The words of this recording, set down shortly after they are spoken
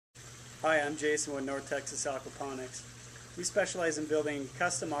Hi, I'm Jason with North Texas Aquaponics. We specialize in building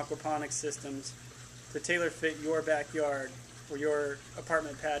custom aquaponics systems to tailor fit your backyard or your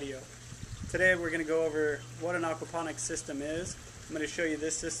apartment patio. Today we're going to go over what an aquaponics system is. I'm going to show you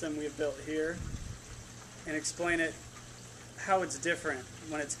this system we've built here and explain it, how it's different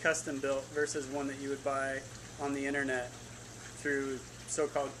when it's custom built versus one that you would buy on the internet through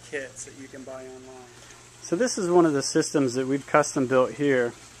so-called kits that you can buy online. So this is one of the systems that we've custom built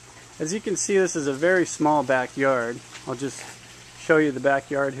here. As you can see, this is a very small backyard. I'll just show you the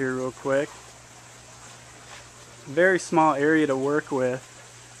backyard here real quick. Very small area to work with.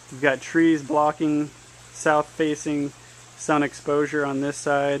 We've got trees blocking south-facing sun exposure on this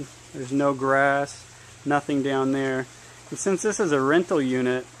side. There's no grass, nothing down there. And since this is a rental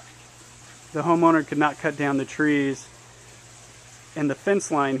unit, the homeowner could not cut down the trees, and the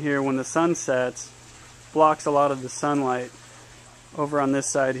fence line here, when the sun sets, blocks a lot of the sunlight over on this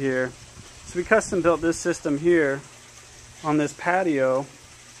side here. So we custom built this system here on this patio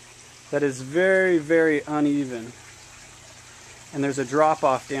that is very, very uneven. And there's a drop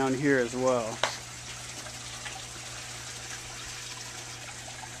off down here as well.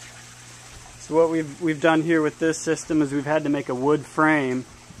 So what we've done here with this system is we've had to make a wood frame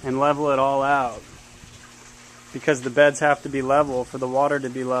and level it all out, because the beds have to be level for the water to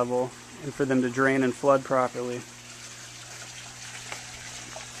be level and for them to drain and flood properly.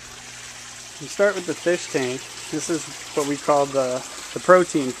 We start with the fish tank. This is what we call the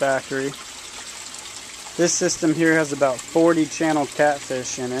protein factory. This system here has about 40 channel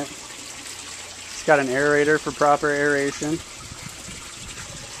catfish in it. It's got an aerator for proper aeration.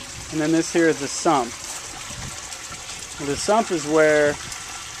 And then this here is the sump. And the sump is where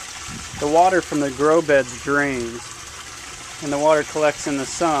the water from the grow beds drains. And the water collects in the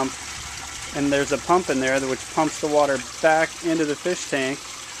sump. And there's a pump in there which pumps the water back into the fish tank.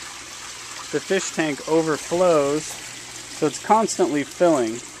 The fish tank overflows, so it's constantly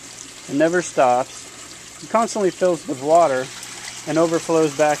filling. It never stops. It constantly fills with water and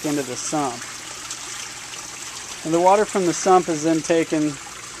overflows back into the sump. And the water from the sump is then taken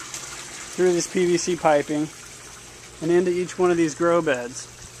through this PVC piping and into each one of these grow beds.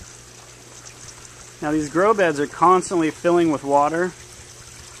 Now these grow beds are constantly filling with water,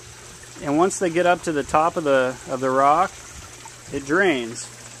 and once they get up to the top of the rock, it drains.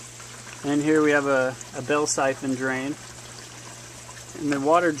 And here we have a bell siphon drain, and the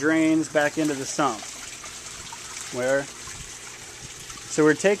water drains back into the sump. So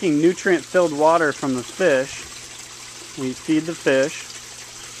we're taking nutrient filled water from the fish. We feed the fish,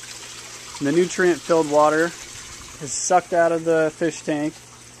 and the nutrient filled water is sucked out of the fish tank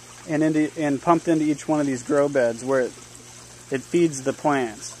and pumped into each one of these grow beds where it feeds the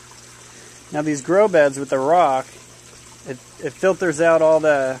plants. Now these grow beds with the rock, it filters out all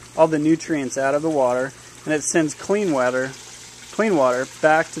the nutrients out of the water, and it sends clean water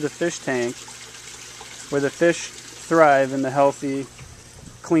back to the fish tank where the fish thrive in the healthy,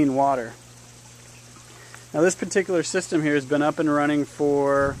 clean water. Now this particular system here has been up and running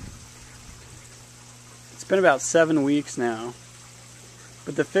it's been about 7 weeks now.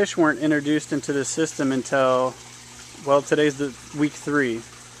 But the fish weren't introduced into the system until, well, today's the week 3.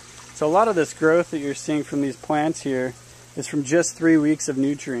 So a lot of this growth that you're seeing from these plants here is from just 3 weeks of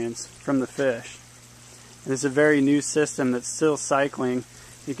nutrients from the fish. And it's a very new system that's still cycling.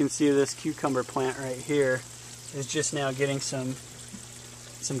 You can see this cucumber plant right here is just now getting some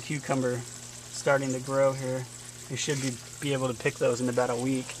cucumber starting to grow here. You should be able to pick those in about a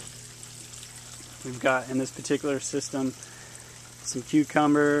week. We've got in this particular system some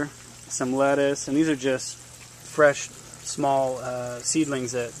cucumber, some lettuce, and these are just fresh small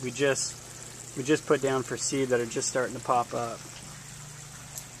seedlings that we just put down for seed that are just starting to pop up.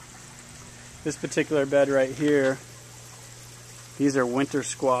 This particular bed right here, these are winter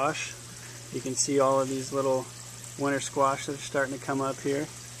squash. You can see all of these little winter squash that are starting to come up here.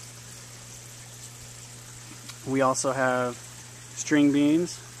 We also have string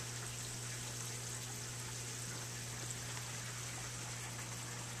beans.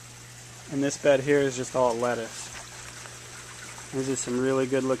 And this bed here is just all lettuce. These are some really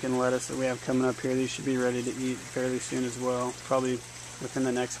good looking lettuce that we have coming up here. These should be ready to eat fairly soon as well, probably within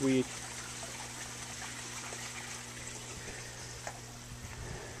the next week.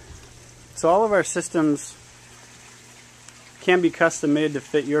 So all of our systems can be custom made to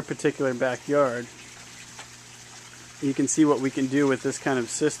fit your particular backyard. You can see what we can do with this kind of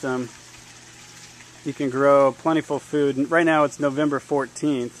system. You can grow plentiful food. Right now it's November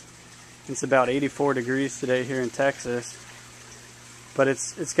 14th. It's about 84 degrees today here in Texas. but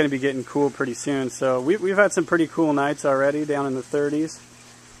it's going to be getting cool pretty soon. So we've had some pretty cool nights already down in the 30s,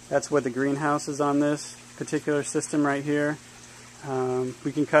 That's what the greenhouse is on this particular system right here.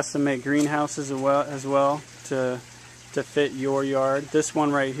 We can custom make greenhouses as well to fit your yard. This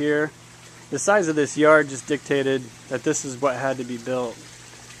one right here, the size of this yard just dictated that this is what had to be built.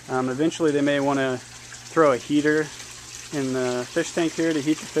 Eventually they may want to throw a heater in the fish tank here to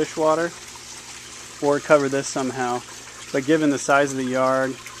heat the fish water, or cover this somehow. But given the size of the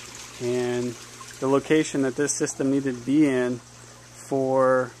yard and the location that this system needed to be in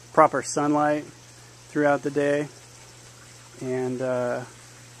for proper sunlight throughout the day, and the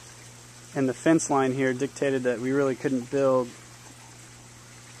fence line here dictated that we really couldn't build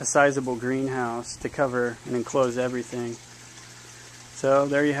a sizable greenhouse to cover and enclose everything. So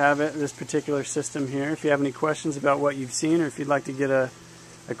there you have it, this particular system here. If you have any questions about what you've seen, or if you'd like to get a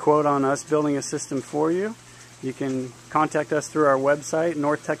quote on us building a system for you, you can contact us through our website,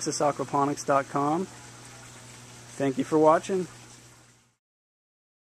 northtexasaquaponics.com. Thank you for watching.